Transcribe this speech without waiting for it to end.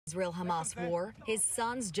Israel-Hamas war. His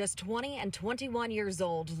sons, just 20 and 21 years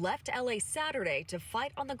old, left LA Saturday to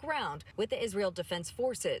fight on the ground with the Israel Defense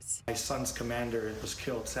Forces. My son's commander was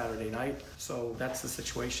killed Saturday night, so that's the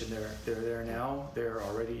situation. They're there now. They're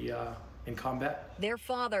already in combat. Their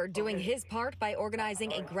father doing his part by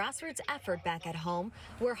organizing a grassroots effort back at home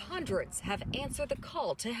where hundreds have answered the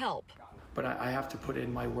call to help. But I have to put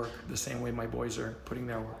in my work the same way my boys are putting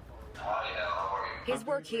their work. His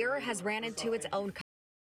work here has ran into its own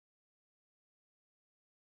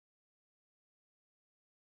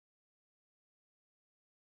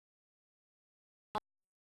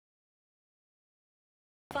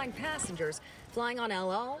find passengers flying on El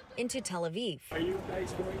Al into Tel Aviv. Are you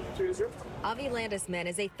guys going to Israel? Avi Landisman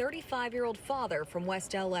is a 35-year-old father from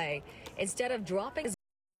West LA. Instead of dropping his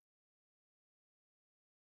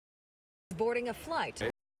boarding a flight.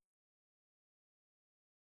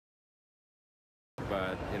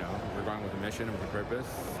 But, you know, we're going with a mission and with a purpose.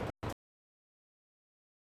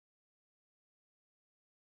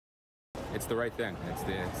 It's the right thing.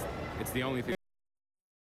 It's the only thing.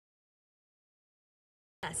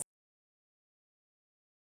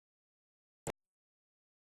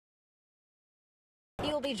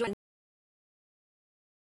 He will be joined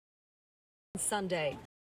Sunday.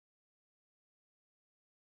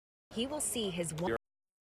 He will see his one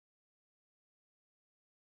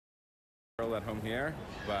Girl at home here,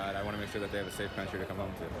 but I want to make sure that they have a safe country to come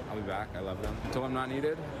home to. I'll be back. I love them. Until I'm not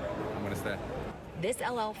needed, I'm going to stay. This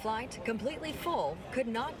LL flight, completely full, could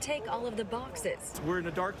not take all of the boxes. We're in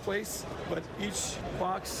a dark place, but each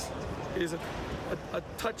box is a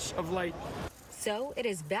touch of light. So it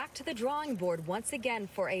is back to the drawing board once again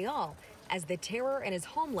for Eyal as the terror in his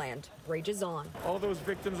homeland rages on. All those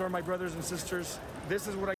victims are my brothers and sisters. This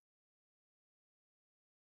is what I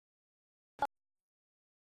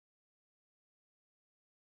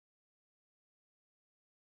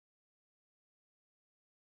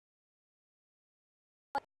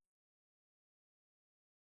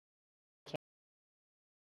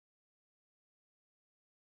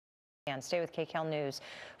And stay with Kcal News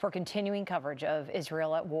for continuing coverage of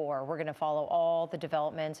Israel at war. We're going to follow all the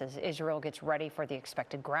developments as Israel gets ready for the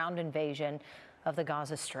expected ground invasion of the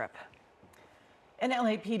Gaza Strip. An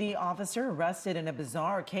LAPD officer arrested in a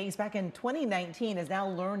bizarre case back in 2019 has now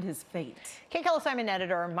learned his fate. Kcal assignment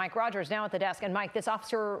editor Mike Rogers now at the desk. And Mike, this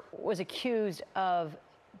officer was accused of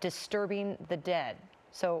disturbing the dead.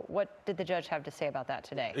 So what did the judge have to say about that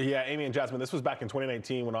today? Yeah, Amy and Jasmine, this was back in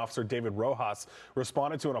 2019 when Officer David Rojas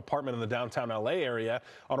responded to an apartment in the downtown LA area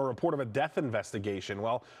on a report of a death investigation.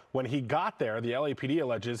 Well, when he got there, the LAPD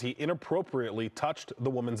alleges he inappropriately touched the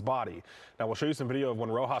woman's body. Now, we'll show you some video of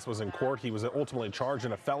when Rojas was in court. He was ultimately charged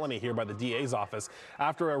in a felony here by the DA's office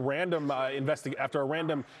after a random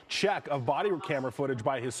check of body camera footage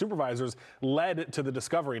by his supervisors led to the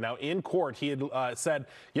discovery. Now, in court, he had said,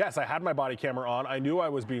 yes, I had my body camera on. I knew I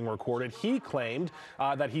was being recorded. He claimed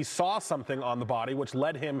that he saw something on the body which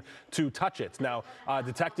led him to touch it. Now,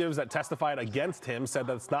 detectives that testified against him said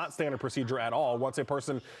that it's not standard procedure at all. Once a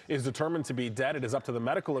person is determined to be dead, it is up to the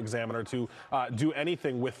medical examiner to do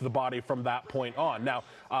anything with the body from that point on. Now,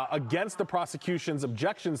 against the prosecution's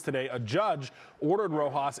objections today, a judge ordered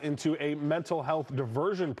Rojas into a mental health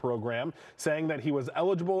diversion program, saying that he was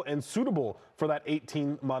eligible and suitable for that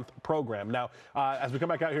 18-month program. Now, as we come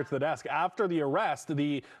back out here to the desk, after the arrest,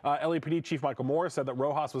 the LAPD Chief Michael Moore said that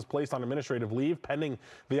Rojas was placed on administrative leave pending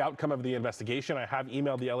the outcome of the investigation. I have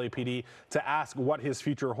emailed the LAPD to ask what his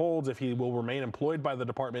future holds, if he will remain employed by the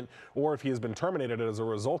department or if he has been terminated as a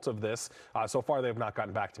result of this. So far, they have not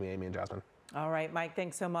gotten back to me, Amy and Jasmine. All right, Mike,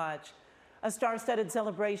 thanks so much. A star-studded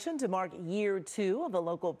celebration to mark year 2 of a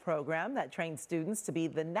local program that trains students to be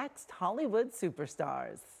the next Hollywood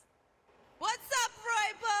superstars. What's up,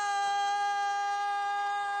 Roybo?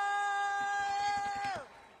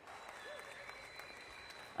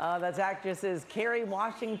 That's actresses Kerry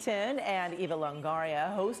Washington and Eva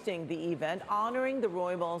Longoria hosting the event honoring the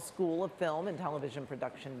Roybal School of Film and Television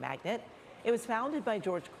Production Magnet. It was founded by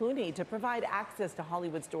George Clooney to provide access to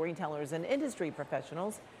Hollywood storytellers and industry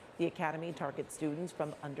professionals. The Academy targets students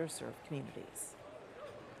from underserved communities.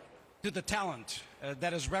 To the talent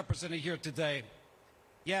that is represented here today,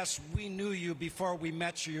 yes, we knew you before we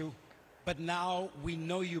met you, but now we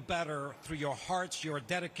know you better through your hearts, your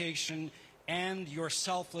dedication, and your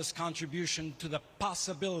selfless contribution to the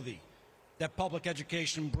possibility that public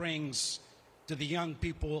education brings to the young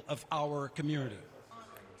people of our community.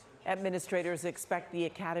 Administrators expect the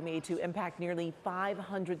academy to impact nearly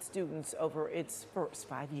 500 students over its first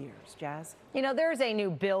 5 years. Jazz? You know, there's a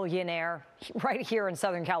new billionaire right here in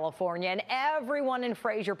Southern California, and everyone in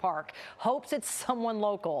Frazier Park hopes it's someone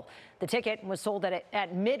local. The ticket was sold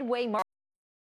at Midway Market.